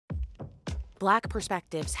Black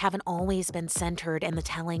perspectives haven't always been centered in the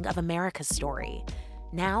telling of America's story.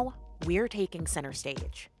 Now, we're taking center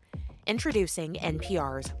stage. Introducing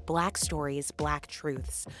NPR's Black Stories, Black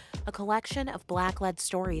Truths, a collection of Black-led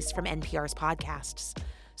stories from NPR's podcasts.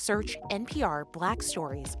 Search NPR Black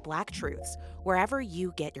Stories, Black Truths wherever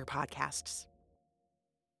you get your podcasts.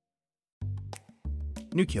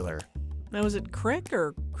 Nuclear. Now, is it crick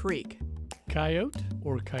or creek? Coyote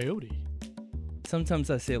or coyote?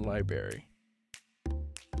 Sometimes I say library.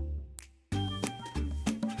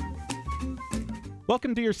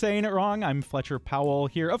 Welcome to You're Saying It Wrong. I'm Fletcher Powell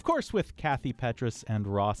here, of course, with Kathy Petrus and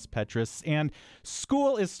Ross Petrus. And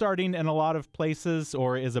school is starting in a lot of places,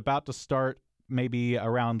 or is about to start maybe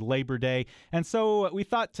around Labor Day. And so we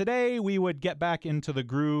thought today we would get back into the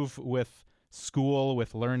groove with school,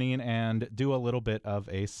 with learning, and do a little bit of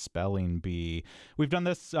a spelling bee. We've done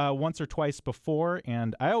this once or twice before,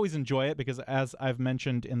 and I always enjoy it because, as I've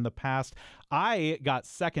mentioned in the past, I got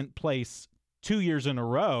second place 2 years in a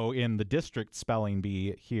row in the district spelling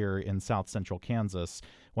bee here in South Central Kansas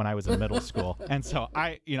when I was in middle school. And so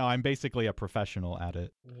I'm basically a professional at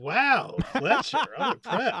it. Wow, Fletcher, I'm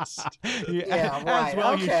impressed. Yeah, right. As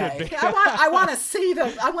well, okay. you should be. I want to see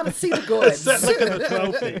the goods. Look at the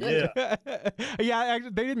trophy. Yeah. Yeah,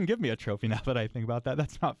 they didn't give me a trophy now that I think about that.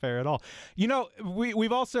 That's not fair at all. You know,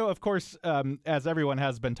 we've also, of course, as everyone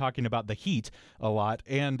has been talking about the heat a lot.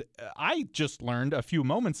 And I just learned a few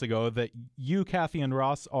moments ago that you, Kathy, and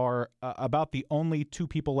Ross are about the only two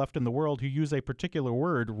people left in the world who use a particular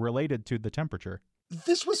word related to the temperature.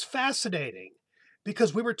 This was fascinating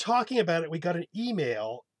because we were talking about it. We got an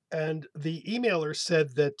email, and the emailer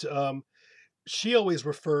said that she always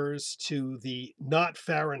refers to the not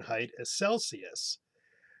Fahrenheit as Celsius.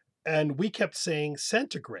 And we kept saying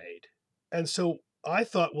centigrade. And so I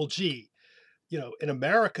thought, well, gee, in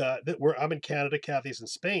America, I'm in Canada, Kathy's in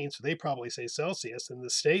Spain, so they probably say Celsius. In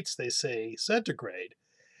the States, they say centigrade.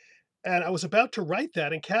 And I was about to write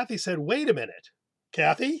that, and Kathy said, wait a minute.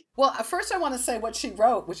 Kathy? Well, first I want to say what she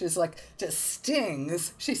wrote, which is just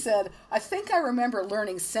stings. She said, I think I remember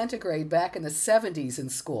learning centigrade back in the 70s in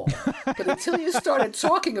school. But until you started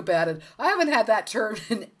talking about it, I haven't had that term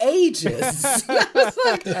in ages. I was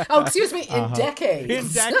like, oh, excuse me, in decades. In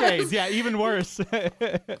decades, yeah, even worse. Yeah,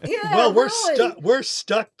 well, really. we're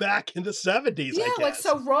stuck back in the 70s, Yeah, I guess.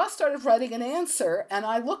 so Ross started writing an answer, and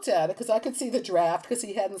I looked at it because I could see the draft because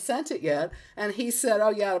he hadn't sent it yet. And he said,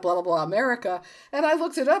 oh, yeah, blah, blah, blah, America. And I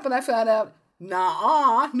looked it up and I found out,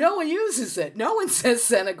 no one uses it. No one says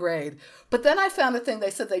centigrade. But then I found a thing.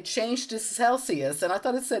 They said they changed to Celsius, and I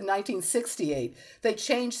thought it said 1968. They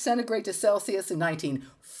changed centigrade to Celsius in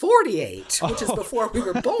 1948, which is before we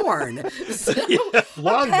were born. So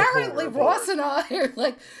apparently Ross and I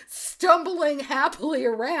are stumbling happily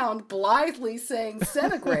around, blithely saying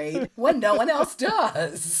centigrade when no one else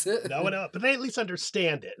does. No one else, but they at least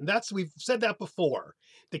understand it. And we've said that before.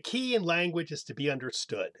 The key in language is to be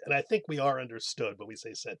understood. And I think we are understood when we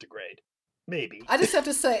say centigrade. Maybe. I just have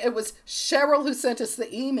to say, it was Cheryl who sent us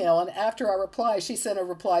the email, and after our reply, she sent a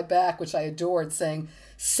reply back, which I adored, saying,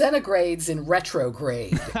 centigrades in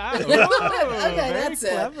retrograde. Okay, that's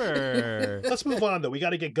clever. Let's move on, though. We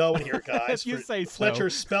got to get going here, guys. If you say so.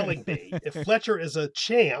 Fletcher's spelling bee. If Fletcher is a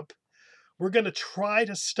champ, we're going to try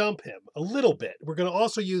to stump him a little bit. We're going to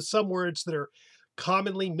also use some words that are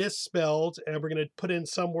commonly misspelled, and we're going to put in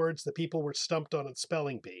some words that people were stumped on in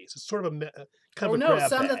spelling bees. It's sort of a kind of a grab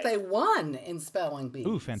some bag. that they won in spelling bees.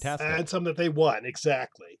 Ooh, fantastic. And some that they won,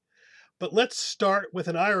 exactly. But let's start with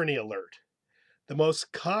an irony alert. The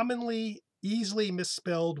most commonly, easily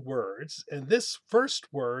misspelled words, and this first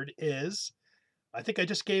word is, I think I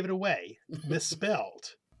just gave it away,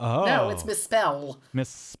 misspelled. Oh. No, it's misspell.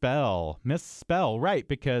 Misspell, right,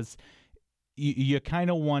 because you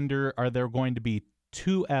kind of wonder, are there going to be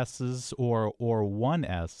two S's or one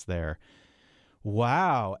S there?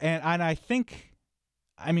 Wow. And I think,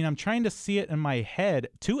 I'm trying to see it in my head.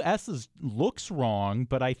 Two S's looks wrong,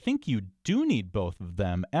 but I think you do need both of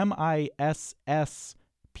them. MISSPELL.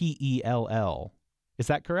 Is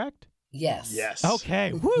that correct? Yes. Yes.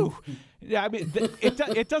 Okay. Woo. Yeah,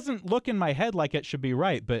 it doesn't look in my head like it should be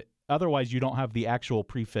right, but otherwise you don't have the actual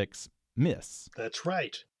prefix miss. That's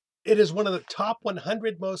right. It is one of the top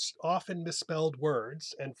 100 most often misspelled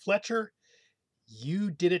words, and Fletcher,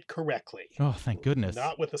 you did it correctly. Oh, thank goodness.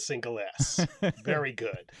 Not with a single S. Very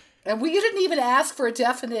good. And you didn't even ask for a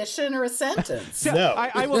definition or a sentence. No.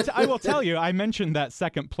 I will tell you, I mentioned that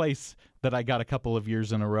second place that I got a couple of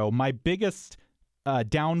years in a row. My biggest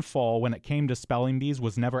downfall when it came to spelling bees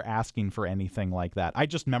was never asking for anything like that. I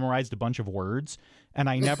just memorized a bunch of words, and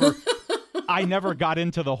I never I never got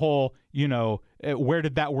into the whole, where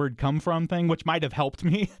did that word come from thing, which might have helped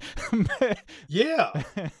me. Yeah,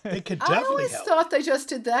 it could I definitely always help. thought they just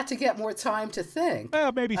did that to get more time to think.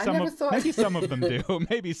 Well, maybe I some never of thought- maybe some of them do.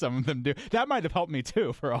 Maybe some of them do. That might have helped me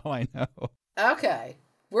too, for all I know. Okay,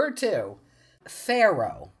 word 2.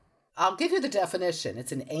 Pharaoh. I'll give you the definition.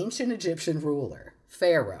 It's an ancient Egyptian ruler.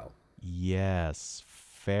 Pharaoh. Yes,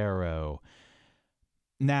 Pharaoh.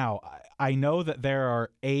 Now, I know that there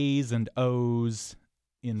are A's and O's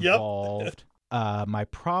involved. My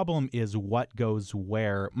problem is what goes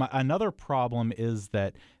where. Another problem is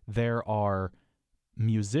that there are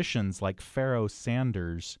musicians like Pharoah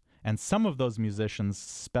Sanders, and some of those musicians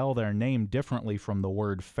spell their name differently from the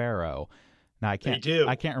word Pharaoh. Now, I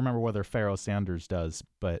can't remember whether Pharoah Sanders does,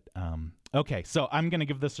 but okay, so I'm going to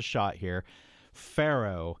give this a shot here.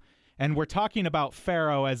 Pharaoh. And we're talking about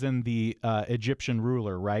Pharaoh as in the Egyptian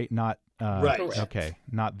ruler, right? Not Right. Okay,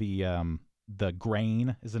 not the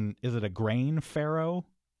grain. Is it a grain? Pharaoh.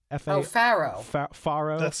 Pharaoh. Pharaoh.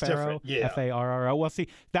 That's Pharaoh. different. Yeah. Farro. Well, see,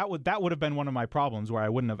 that would have been one of my problems where I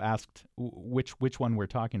wouldn't have asked which one we're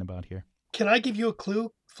talking about here. Can I give you a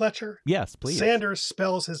clue, Fletcher? Yes, please. Sanders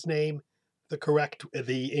spells his name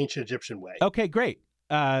the ancient Egyptian way. Okay, great.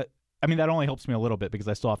 I mean, that only helps me a little bit because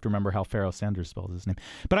I still have to remember how Pharoah Sanders spells his name.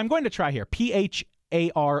 But I'm going to try here. Pharoah.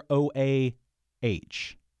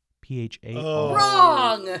 Oh.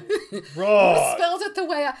 Wrong. Wrong. You spelled it the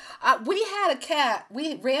way we had a cat.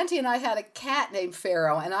 Randy and I had a cat named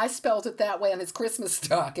Pharaoh, and I spelled it that way on his Christmas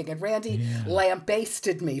stocking, and Randy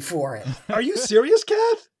lambasted me for it. Are you serious,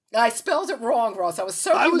 Kath? I spelled it wrong, Ross. I was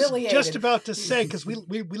so humiliated. I was just about to say, because we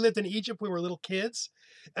lived in Egypt when we were little kids,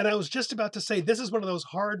 and I was just about to say, this is one of those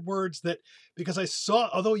hard words that, because I saw,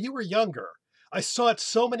 although you were younger, I saw it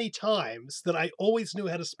so many times that I always knew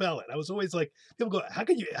how to spell it. I was always like, people go, how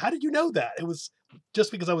did you know that? It was just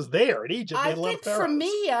because I was there in Egypt. I think for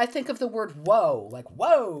me, I think of the word woe, like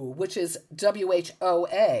whoa, which is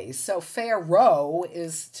WHOA. So Pharaoh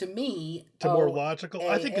is, to me, more logical.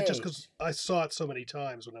 I think it's just O-A-H. because I saw it so many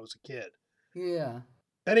times when I was a kid. Yeah.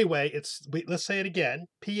 Anyway, let's say it again.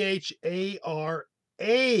 Pharaoh.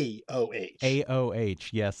 AOH.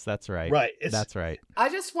 Yes, that's right. Right. That's right. I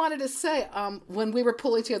just wanted to say, when we were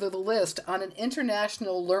pulling together the list on an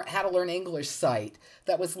international how to learn English site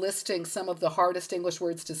that was listing some of the hardest English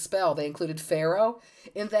words to spell, they included Pharaoh.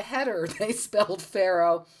 In the header, they spelled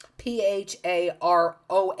Pharaoh P-H-A-R-O-H,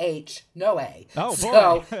 no A. Oh,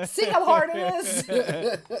 boy. So, see how hard it is?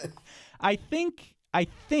 I think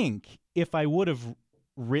if I would have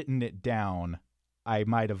written it down, I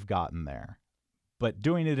might have gotten there. But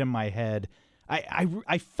doing it in my head,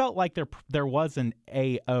 I felt like there was an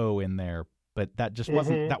AO in there, but that just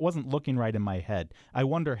wasn't looking right in my head. I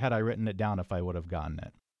wonder, had I written it down, if I would have gotten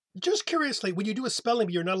it. Just curiously, when you do a spelling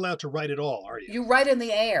bee, you're not allowed to write at all, are you? You write in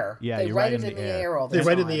the air. Yeah, they you write it in the air all the They time.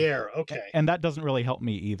 write in the air. Okay. And that doesn't really help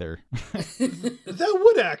me either. That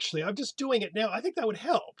would actually. I'm just doing it now. I think that would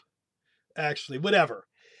help. Actually, whatever.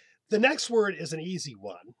 The next word is an easy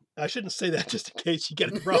one. I shouldn't say that just in case you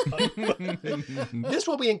get it wrong. This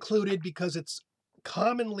will be included because it's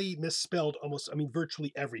commonly misspelled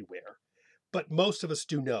virtually everywhere. But most of us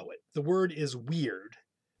do know it. The word is weird.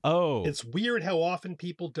 Oh. It's weird how often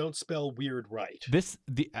people don't spell weird right.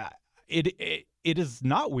 It is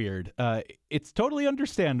not weird. It's totally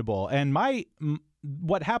understandable. And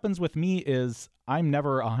what happens with me is I'm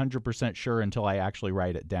never 100% sure until I actually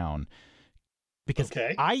write it down. Because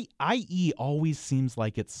IE always seems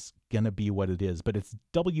like it's going to be what it is, but it's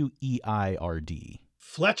WEIRD.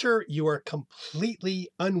 Fletcher, you are completely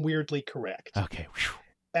unweirdly correct. Okay. Whew.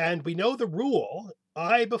 And we know the rule,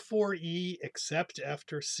 I before E except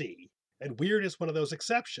after C. And weird is one of those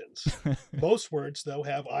exceptions. Most words, though,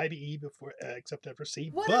 have I to E before except after C.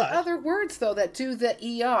 What are other words, though, that do the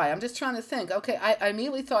EI? I'm just trying to think. Okay, I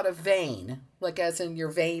immediately thought of vein, like as in your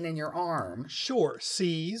vein in your arm. Sure,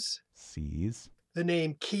 C's. The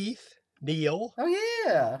name Keith, Neil. Oh,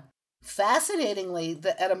 yeah. Fascinatingly,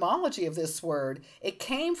 the etymology of this word, it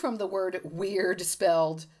came from the word weird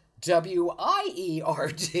spelled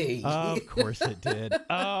W-I-E-R-D. Of course it did.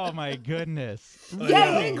 Oh, my goodness.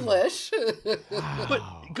 Yay, English. Wow. But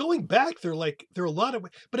going back, there are a lot of...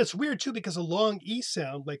 But it's weird, too, because a long E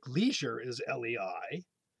sound, like leisure, is L-E-I.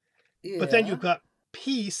 Yeah. But then you've got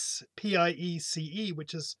peace, P-I-E-C-E,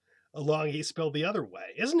 which is a long E spelled the other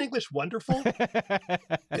way. Isn't English wonderful?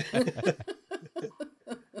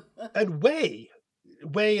 And weigh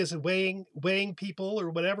is weighing people or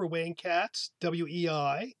whatever, weighing cats,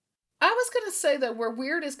 W-E-I. I was going to say that where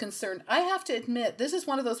weird is concerned, I have to admit, this is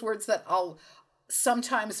one of those words that I'll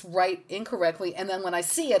sometimes write incorrectly, and then when I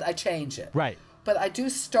see it, I change it. Right. but I do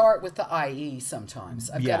start with the IE sometimes.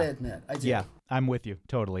 I've got to admit, I do. Yeah, I'm with you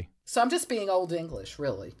totally. So I'm just being old English,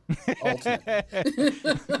 really. Ultimately.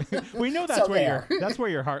 We know that's where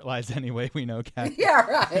your heart lies anyway. We know, Kat. Yeah,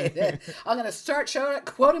 right. I'm going to start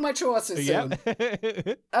quoting my choices soon.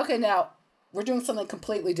 Okay, now we're doing something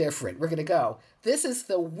completely different. We're going to go. This is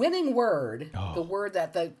the winning word, the word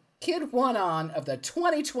that the kid won on of the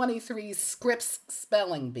 2023 Scripps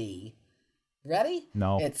Spelling Bee. Ready?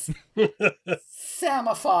 No. It's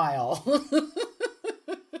Samophile.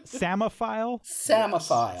 Samophile?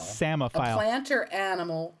 Samophile. Samophile. A plant or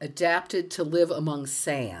animal adapted to live among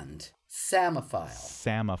sand. Samophile.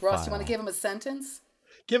 Samophile. Ross, you want to give him a sentence?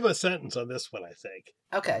 Give him a sentence on this one, I think.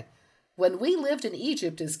 Okay. When we lived in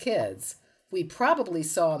Egypt as kids, we probably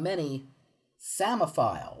saw many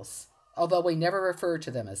Samophiles, although we never referred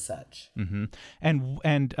to them as such. Mm-hmm.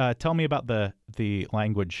 And tell me about the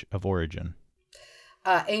language of origin.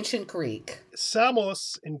 Ancient Greek.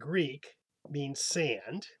 Samos in Greek means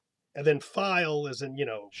sand, and then phile is in,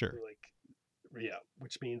 Sure.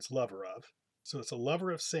 which means lover of. So it's a lover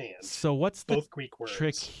of sand. So what's both the Greek words.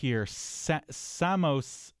 trick here?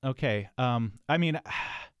 Samos. Okay. I mean,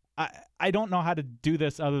 I don't know how to do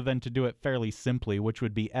this other than to do it fairly simply, which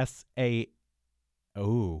would be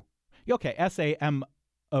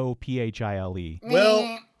S-A-M-O-P-H-I-L-E.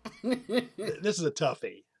 Well, this is a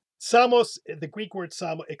toughie. Samos, the Greek word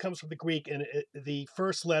samo, it comes from the Greek, and the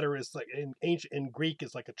first letter is like in Greek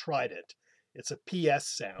is like a trident. It's a PS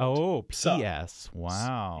sound. Oh, PS. So,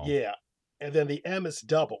 Wow. yeah, and then the M is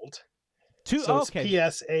doubled. So it's Okay.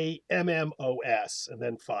 P-S-A-M-M-O-S, and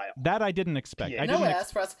then file. That I didn't expect. Yeah. I No didn't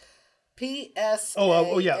S for us.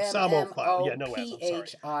 P-S-A-M-M-O-P-H-I-L-E. Samophile. Yeah, no S. I'm sorry.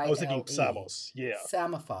 I was thinking Samos. Yeah.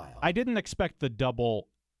 Samophile. I didn't expect the double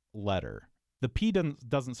letter. The P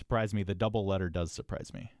doesn't surprise me. The double letter does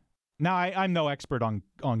surprise me. Now, I'm no expert on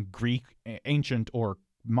Greek, ancient or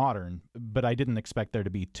modern, but I didn't expect there to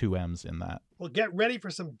be two M's in that. Well, get ready for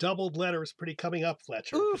some doubled letters coming up,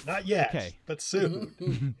 Fletcher. Oof. Not yet, Okay. but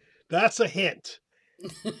soon. That's a hint.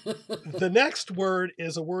 The next word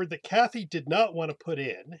is a word that Kathy did not want to put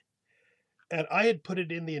in, and I had put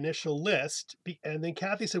it in the initial list, and then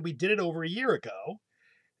Kathy said we did it over a year ago,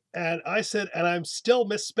 and I said, and I'm still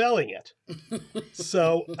misspelling it.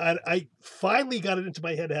 So I finally got it into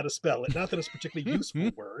my head how to spell it. Not that it's a particularly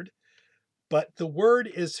useful word, but the word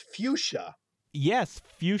is fuchsia. Yes,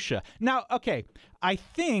 fuchsia. Now, okay, I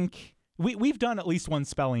think we've done at least one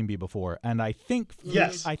spelling bee before, and I think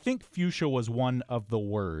fuchsia was one of the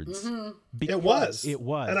words. Mm-hmm. It was,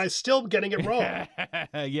 and I'm still getting it wrong.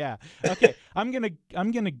 Yeah. Okay, I'm gonna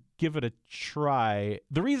give it a try.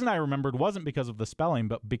 The reason I remembered wasn't because of the spelling,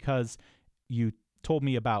 but because you told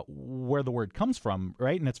me about where the word comes from,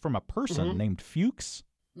 right? And it's from a person named Fuchs.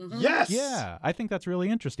 Mm-hmm. Yes. Yeah, I think that's really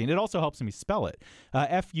interesting. It also helps me spell it.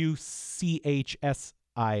 Fuchsia.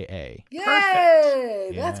 Yay!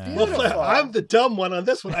 Perfect. That's Yeah. beautiful. Well, I'm the dumb one on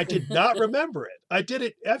this one. I did not remember it. I did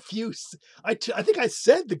it F-U. I think I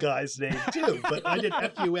said the guy's name too, but I did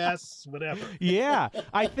F-U-S, whatever. Yeah,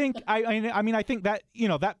 I think I think that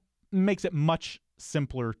that makes it much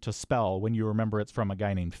simpler to spell when you remember it's from a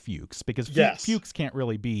guy named Fuchs, because Fuchs can't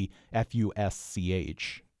really be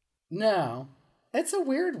F-U-S-C-H. No. It's a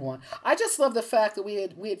weird one. I just love the fact that we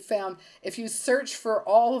had found if you search for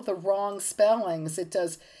all of the wrong spellings, it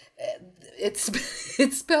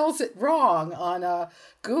spells it wrong on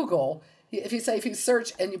Google. If you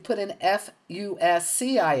search and you put in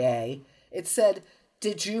Fuschia, it said,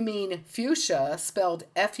 "Did you mean fuchsia?" spelled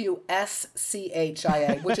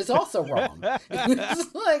Fuschia, which is also wrong.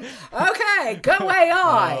 It's like, okay, go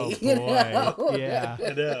AI. Oh, You know? boy. Yeah.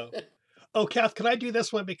 I know. Oh, Kath, can I do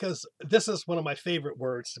this one? Because this is one of my favorite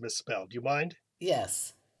words to misspell. Do you mind?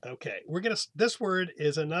 Yes. Okay. This word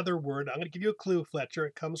is another word. I'm going to give you a clue, Fletcher.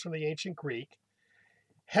 It comes from the ancient Greek.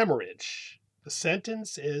 Hemorrhage. The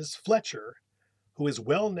sentence is Fletcher, who is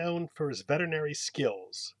well known for his veterinary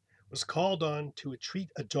skills, was called on to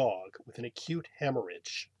treat a dog with an acute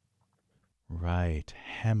hemorrhage. Right,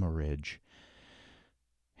 hemorrhage.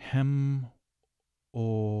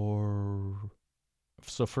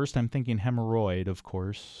 So first I'm thinking hemorrhoid, of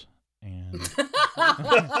course, and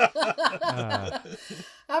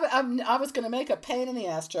I was going to make a pain in the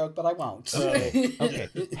ass joke, but I won't. okay,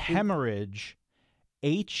 hemorrhage,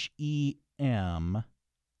 Hemorrage.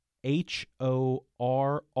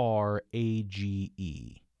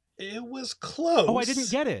 It was close. Oh, I didn't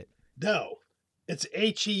get it. No, it's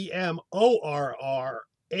Hemorrh.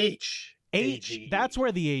 H. That's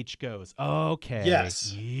where the H goes. Okay.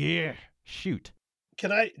 Yes. Yeah. Shoot. Do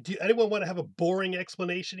anyone want to have a boring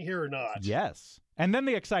explanation here or not? Yes. And then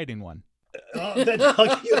the exciting one.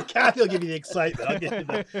 Kathy will give you the excitement. I'll give you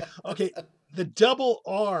the, okay, the double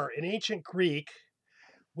R in ancient Greek,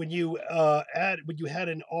 when you had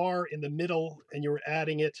an R in the middle and you were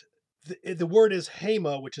adding it, the word is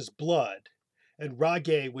hema, which is blood, and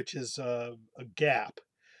rage, which is a gap.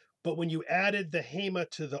 But when you added the hema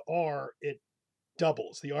to the R, it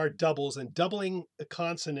doubles. The R doubles, and doubling a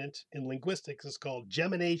consonant in linguistics is called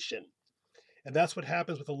gemination. And that's what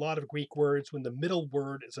happens with a lot of Greek words. When the middle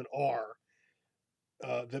word is an R,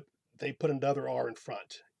 they put another R in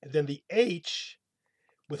front. And then the H,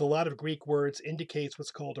 with a lot of Greek words, indicates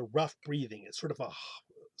what's called a rough breathing. It's sort of a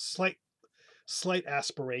slight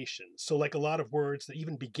aspiration. So like a lot of words that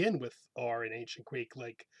even begin with R in ancient Greek,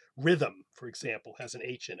 like rhythm, for example, has an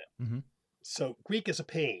H in it. Mm-hmm. So Greek is a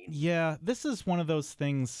pain. Yeah, this is one of those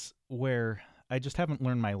things where I just haven't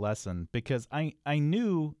learned my lesson, because I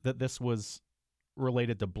knew that this was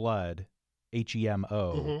related to blood, HEMO,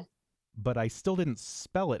 Mm-hmm. but I still didn't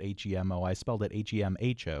spell it HEMO. I spelled it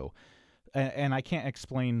HEMHO. And I can't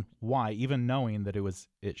explain why, even knowing that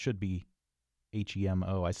it should be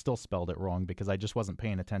HEMO. I still spelled it wrong because I just wasn't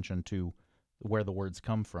paying attention to where the words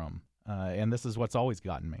come from. And this is what's always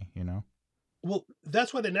gotten me, you know? Well,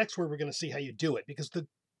 that's why the next word we're going to see how you do it, because the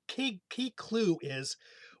key clue is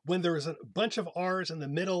when there's a bunch of R's in the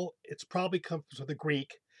middle, it's probably comes with the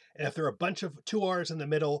Greek. And if there are a bunch of two R's in the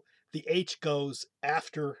middle, the H goes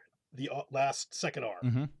after the second R.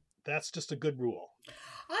 Mm-hmm. That's just a good rule.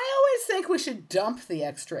 I always think we should dump the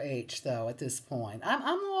extra H, though, at this point.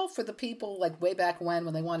 I'm all for the people, like, way back when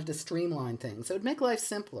they wanted to streamline things. It would make life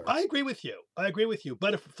simpler. I agree with you.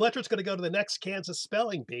 But if Fletcher's going to go to the next Kansas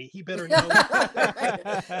spelling bee, he better know.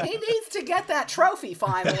 He needs to get that trophy,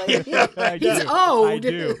 finally. I He's do. owed. I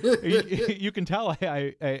do. You can tell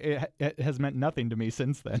it has meant nothing to me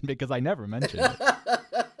since then, because I never mentioned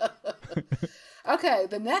it. Okay,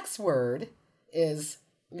 the next word is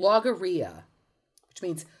logorrhea, which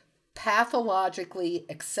means pathologically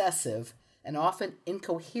excessive and often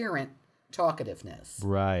incoherent talkativeness.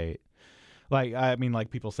 Right. Like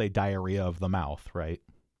people say diarrhea of the mouth, right?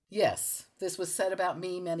 Yes, this was said about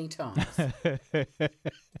me many times. Okay.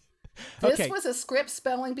 This was a Scripps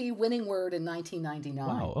Spelling Bee winning word in 1999.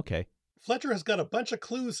 Wow, okay. Fletcher has got a bunch of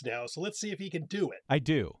clues now, so let's see if he can do it. I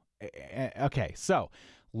do. Okay, so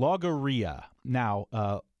logorrhea.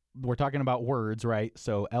 Now, we're talking about words, right?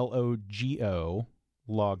 So LOGO,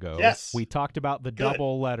 logo. Yes. We talked about the Good.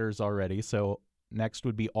 double letters already, so next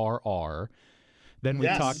would be RR. Then we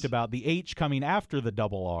Yes. talked about the H coming after the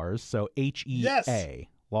double R's, so HEA, Yes.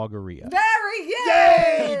 logorrhea. Very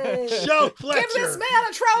Yay! yay! Show Fletcher. Give this man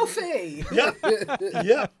a trophy!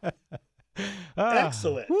 Yep. Ah,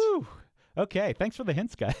 Excellent. Woo. Okay, thanks for the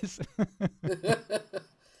hints, guys.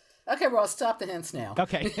 Okay, Ross, stop the hints now.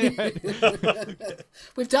 Okay.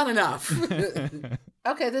 We've done enough.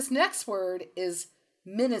 Okay, this next word is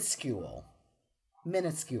minuscule.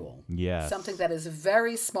 Minuscule. Yes. Something that is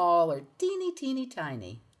very small or teeny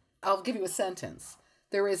tiny. I'll give you a sentence.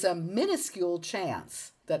 There is a minuscule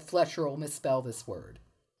chance that Fletcher will misspell this word.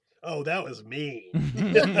 Oh, that was mean.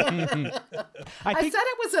 I said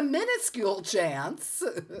it was a minuscule chance.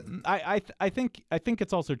 I think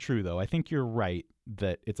it's also true, though. I think you're right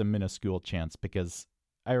that it's a minuscule chance, because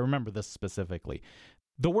I remember this specifically.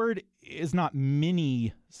 The word is not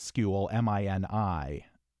minuscule, M-I-N-I,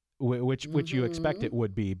 which you expect it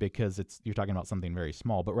would be, because you're talking about something very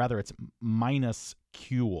small, but rather it's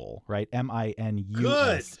minuscule, right? M-I-N-U-S-C-U-L-E.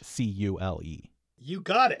 You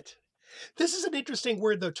got it. This is an interesting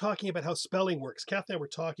word, though, talking about how spelling works. Kath and I were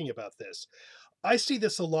talking about this. I see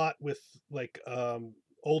this a lot with, like,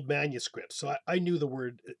 old manuscripts. So I knew the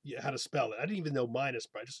word, how to spell it. I didn't even know minus,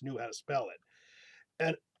 but I just knew how to spell it.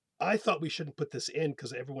 And I thought we shouldn't put this in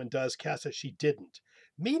because everyone does. Kath said she didn't.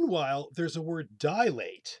 Meanwhile, there's a word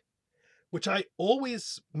dilate, which I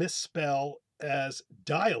always misspell as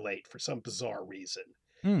dilate for some bizarre reason.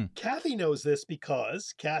 Kathy knows this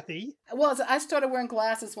because, Kathy? Well, I started wearing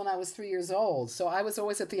glasses when I was 3 years old, so I was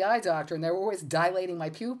always at the eye doctor, and they were always dilating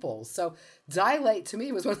my pupils. So dilate, to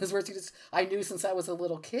me, was one of those words I knew since I was a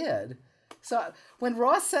little kid. So when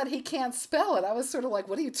Ross said he can't spell it, I was sort of like,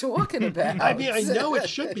 what are you talking about? I mean, I know it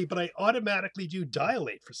should be, but I automatically do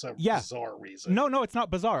dilate for some bizarre reason. No, it's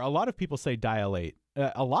not bizarre. A lot of people say dilate.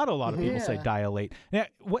 A lot of people say dilate. Now,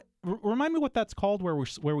 remind me what that's called, where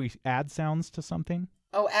we add sounds to something?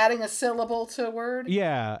 Oh, adding a syllable to a word?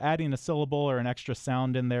 Yeah, adding a syllable or an extra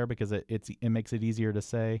sound in there because it makes it easier to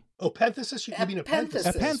say. Oh, penthesis? You mean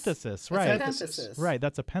epenthesis? Epenthesis, right. Epenthesis. Right,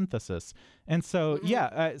 that's epenthesis. And so,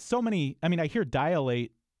 so many, I mean, I hear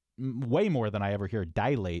dilate way more than I ever hear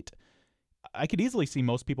dilate. I could easily see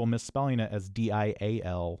most people misspelling it as dilate.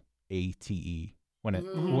 when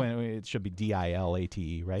it should be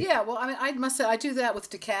DILATE, right? Yeah, well, I mean, I must say, I do that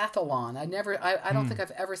with decathlon. I don't think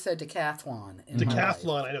I've ever said decathlon in my life.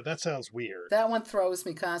 Decathlon, I know, that sounds weird. That one throws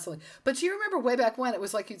me constantly. But do you remember way back when it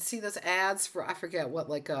was like you'd see those ads for, I forget what,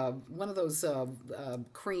 like one of those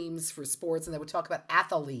creams for sports, and they would talk about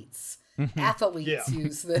athletes. Athletes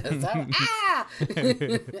use this.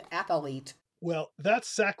 Athlete. Well, that's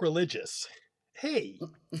sacrilegious. Hey.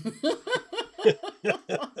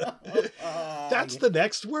 That's the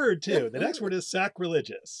next word, too. The next word is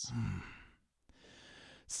sacrilegious.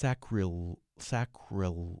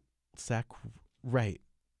 Right.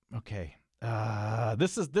 Okay.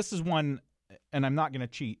 This is one, and I'm not going to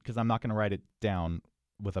cheat because I'm not going to write it down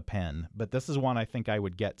with a pen, but this is one I think I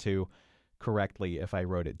would get to correctly if I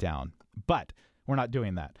wrote it down. But we're not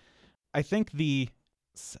doing that. I think the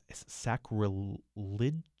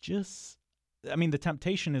sacrilegious, I mean, the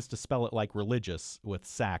temptation is to spell it like religious with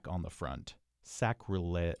sac on the front.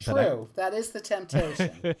 Sacrilege. True. That is the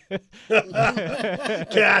temptation.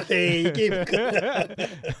 Kathy.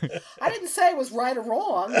 I didn't say it was right or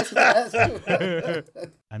wrong.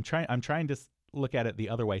 I'm trying to look at it the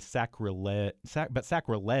other way. Sacrilege.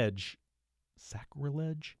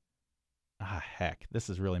 Sacrilege? Ah, heck.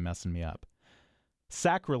 This is really messing me up.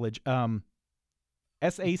 Sacrilege. SACRILEGIOUS?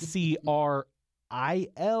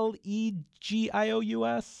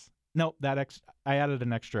 No, I added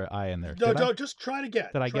an extra I in there. No, just try it again.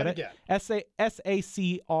 Did I get it? SACRIL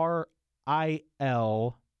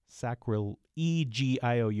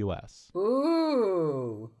SACRILEGIOUS.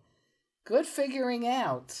 Ooh. Good figuring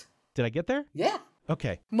out. Did I get there? Yeah.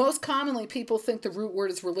 Okay. Most commonly, people think the root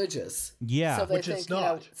word is religious. Yeah. So they Which think, it's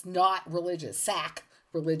not. it's not religious. Sac,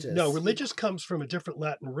 religious. No, religious comes from a different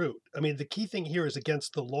Latin root. I mean, the key thing here is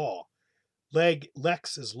against the law.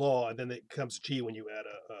 Lex is law, and then it comes G when you add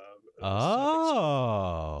a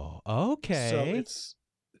Oh, okay.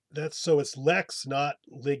 So it's lex, not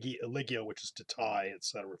legio, which is to tie,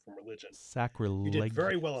 etc. from religion. Sacrilege. You did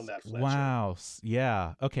very well on that, Fletcher. Wow.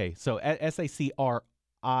 Yeah. Okay. So SACRILE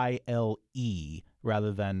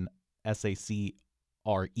rather than SACRELI.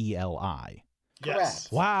 Yes. Correct.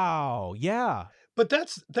 Wow. Yeah. But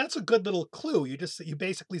that's a good little clue. You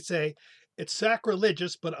basically say it's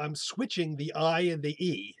sacrilegious, but I'm switching the I and the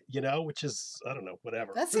E, which is, I don't know,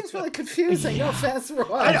 whatever. That seems really confusing. No offense, Ross.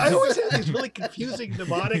 I always have these really confusing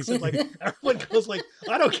mnemonics, and like everyone goes like,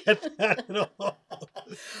 I don't get that at all.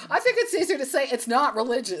 I think it's easier to say it's not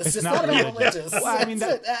religious. It's not about religious. Well, I mean,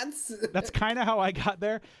 that's kind of how I got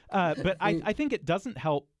there. But I think it doesn't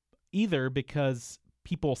help either because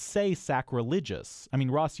people say sacrilegious. I mean,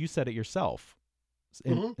 Ross, you said it yourself.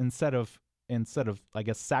 Instead of I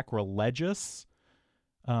guess sacrilegious.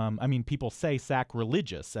 I mean, people say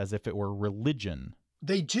sacrilegious as if it were religion.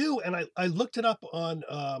 They do, and I looked it up on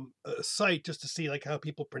a site just to see like how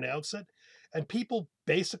people pronounce it, and people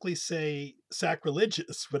basically say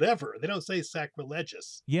sacrilegious, whatever. They don't say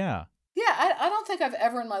sacrilegious. Yeah. Yeah, I don't think I've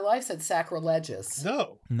ever in my life said sacrilegious.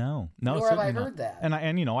 No. Nor have I heard that. And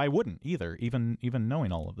I wouldn't either, even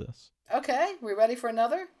knowing all of this. Okay, we ready for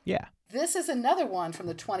another? Yeah. This is another one from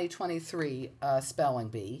the 2023 Spelling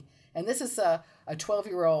Bee, and this is a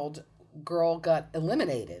 12-year-old girl got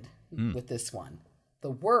eliminated with this one.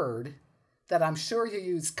 The word that I'm sure you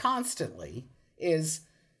use constantly is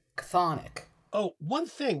chthonic. Oh, one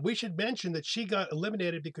thing we should mention that she got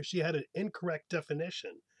eliminated because she had an incorrect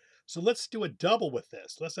definition. So let's do a double with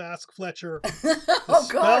this. Let's ask Fletcher. Oh,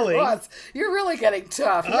 God, Ross, you're really getting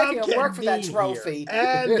tough. You're making work for that trophy.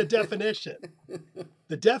 And the definition.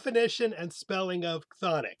 The definition and spelling of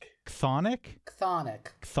chthonic. Chthonic?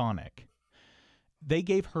 Chthonic. They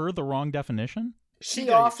gave her the wrong definition?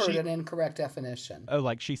 She offered an incorrect definition. Oh,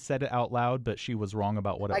 like she said it out loud, but she was wrong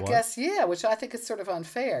about what it was? I guess, yeah, which I think is sort of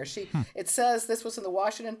unfair. It says, this was in the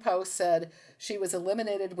Washington Post, said she was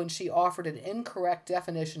eliminated when she offered an incorrect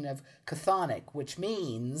definition of chthonic, which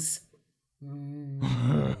means...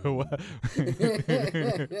 No,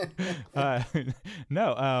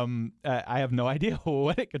 I have no idea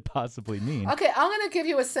what it could possibly mean. Okay, I'm going to give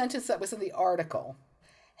you a sentence that was in the article.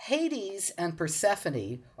 Hades and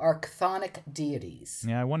Persephone are chthonic deities.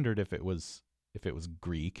 Yeah, I wondered if it was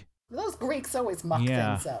Greek. Those Greeks always muck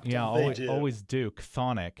things up. Yeah, always do.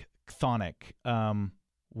 Chthonic.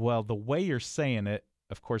 Well, the way you're saying it,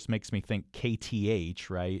 of course, makes me think KTH,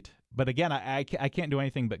 right? But again, I can't do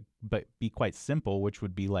anything but be quite simple, which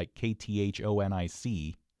would be like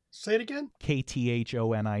KTHONIC. Say it again.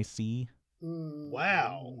 KTHONIC.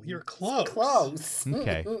 Wow, you're close. Close.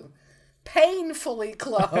 Okay. Painfully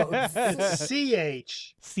close. It's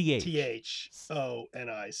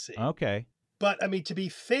CHTHONIC. Okay. But I mean, to be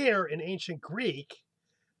fair, in ancient Greek,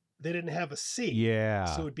 they didn't have a C. Yeah.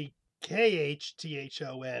 So it would be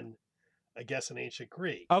Khthon, I guess, in ancient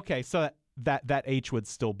Greek. Okay, so that H would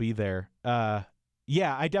still be there.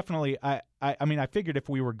 Yeah, I definitely. I mean, I figured if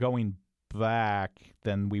we were going back,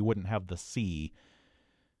 then we wouldn't have the C.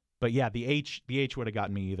 But yeah, the H would have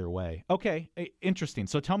gotten me either way. Okay, interesting.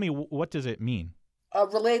 So tell me, what does it mean?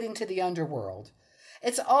 Relating to the underworld.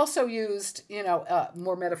 It's also used,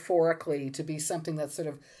 more metaphorically to be something that's sort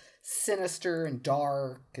of sinister and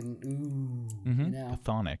dark and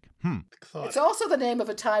Chthonic. It's also the name of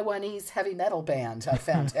a Taiwanese heavy metal band, I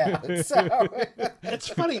found out. So it's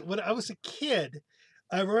funny, when I was a kid,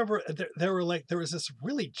 I remember there was this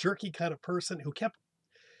really jerky kind of person who kept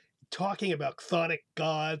talking about chthonic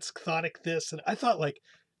gods, chthonic this, and I thought, like,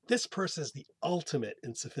 this person is the ultimate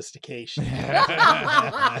in sophistication. who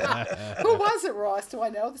was it, Ross? Do I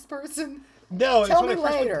know this person? No, tell me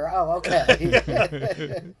later. Oh,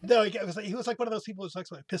 okay. No, he was like one of those people who talks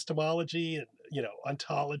about epistemology and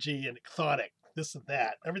ontology and chthonic, this and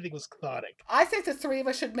that. Everything was chthonic. I think the three of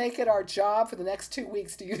us should make it our job for the next 2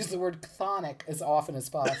 weeks to use the word chthonic as often as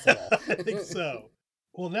possible. I think so.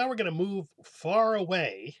 Well, now we're going to move far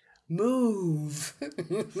away. Move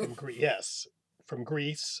from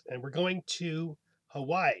Greece, and we're going to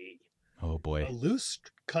Hawaii. Oh boy. A loose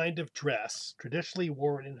kind of dress traditionally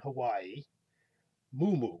worn in Hawaii.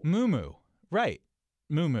 Muumuu. Muumuu. Right.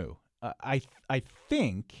 Muumuu. I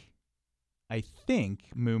think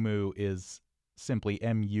muumuu is simply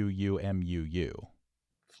Muumuu.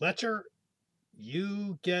 Fletcher,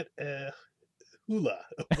 you get a hula.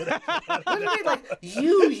 What do you mean, like,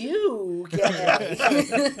 you get it?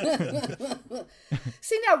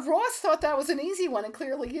 See, now, Ross thought that was an easy one, and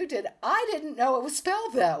clearly you did. I didn't know it was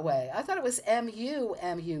spelled that way. I thought it was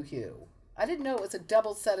M-U-M-U-U. I didn't know it was a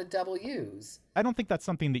double set of W's. I don't think that's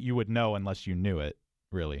something that you would know unless you knew it,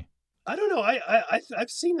 really. I don't know. I've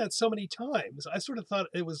seen that so many times. I sort of thought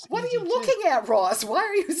it was. What are you looking at, Ross? Why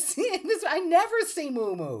are you seeing this? I never see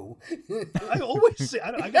muumuu. I always see.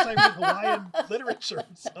 I guess I read Hawaiian literature or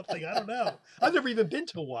something. I don't know. I've never even been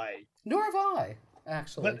to Hawaii. Nor have I,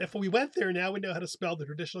 actually. But if we went there, now we know how to spell the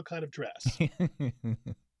traditional kind of dress.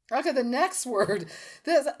 Okay, the next word.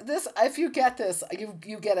 This. If you get this,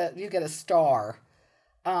 you get a star.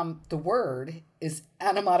 The word is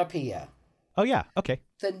onomatopoeia. Oh, yeah. Okay.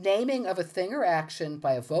 The naming of a thing or action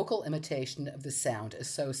by a vocal imitation of the sound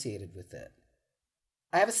associated with it.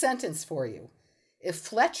 I have a sentence for you. If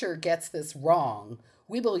Fletcher gets this wrong,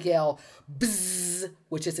 we will yell bzzz,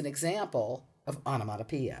 which is an example of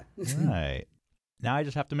onomatopoeia. Right. Now I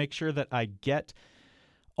just have to make sure that I get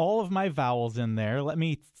all of my vowels in there. Let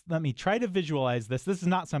me try to visualize this. This is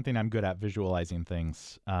not something I'm good at, visualizing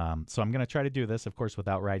things. So I'm going to try to do this, of course,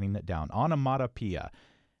 without writing it down. Onomatopoeia.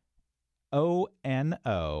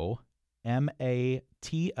 Onomatopoeia.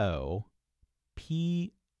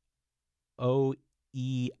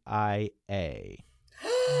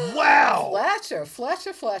 Wow!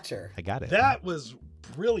 Fletcher. I got it. That was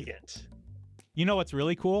brilliant. You know what's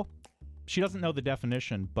really cool? She doesn't know the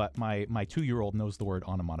definition, but my 2-year-old knows the word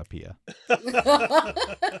onomatopoeia.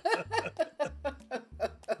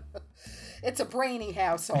 It's a brainy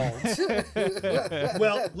household.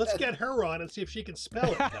 Well, let's get her on and see if she can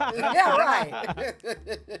spell it. Yeah, right.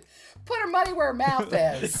 Put her money where her mouth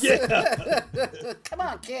is. Yeah. Come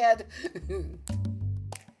on, kid.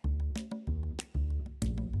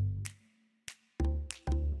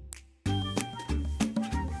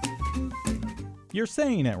 You're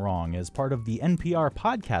Saying It Wrong is part of the NPR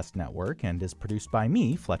Podcast Network and is produced by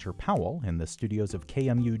me, Fletcher Powell, in the studios of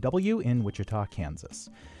KMUW in Wichita, Kansas.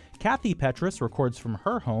 Kathy Petrus records from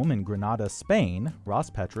her home in Granada, Spain.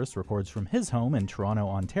 Ross Petrus records from his home in Toronto,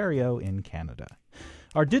 Ontario, in Canada.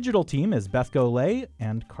 Our digital team is Beth Golay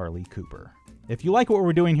and Carly Cooper. If you like what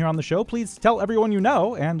we're doing here on the show, please tell everyone you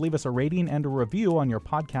know and leave us a rating and a review on your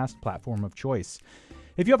podcast platform of choice.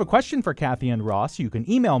 If you have a question for Kathy and Ross, you can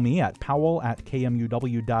email me at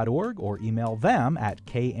powell@kmuw.org or email them at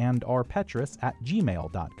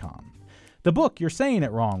kandrpetrus@gmail.com. The book, You're Saying It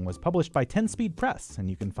Wrong, was published by 10 Speed Press, and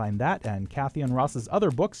you can find that and Kathy and Ross's other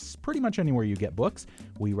books pretty much anywhere you get books.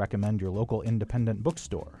 We recommend your local independent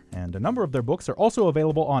bookstore. And a number of their books are also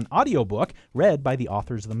available on audiobook, read by the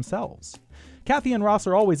authors themselves. Kathy and Ross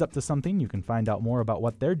are always up to something. You can find out more about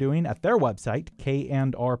what they're doing at their website,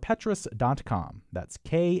 kandrpetrus.com. That's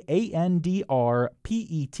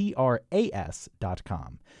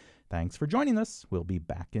KANDRPETRAS.com. Thanks for joining us. We'll be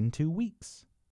back in 2 weeks.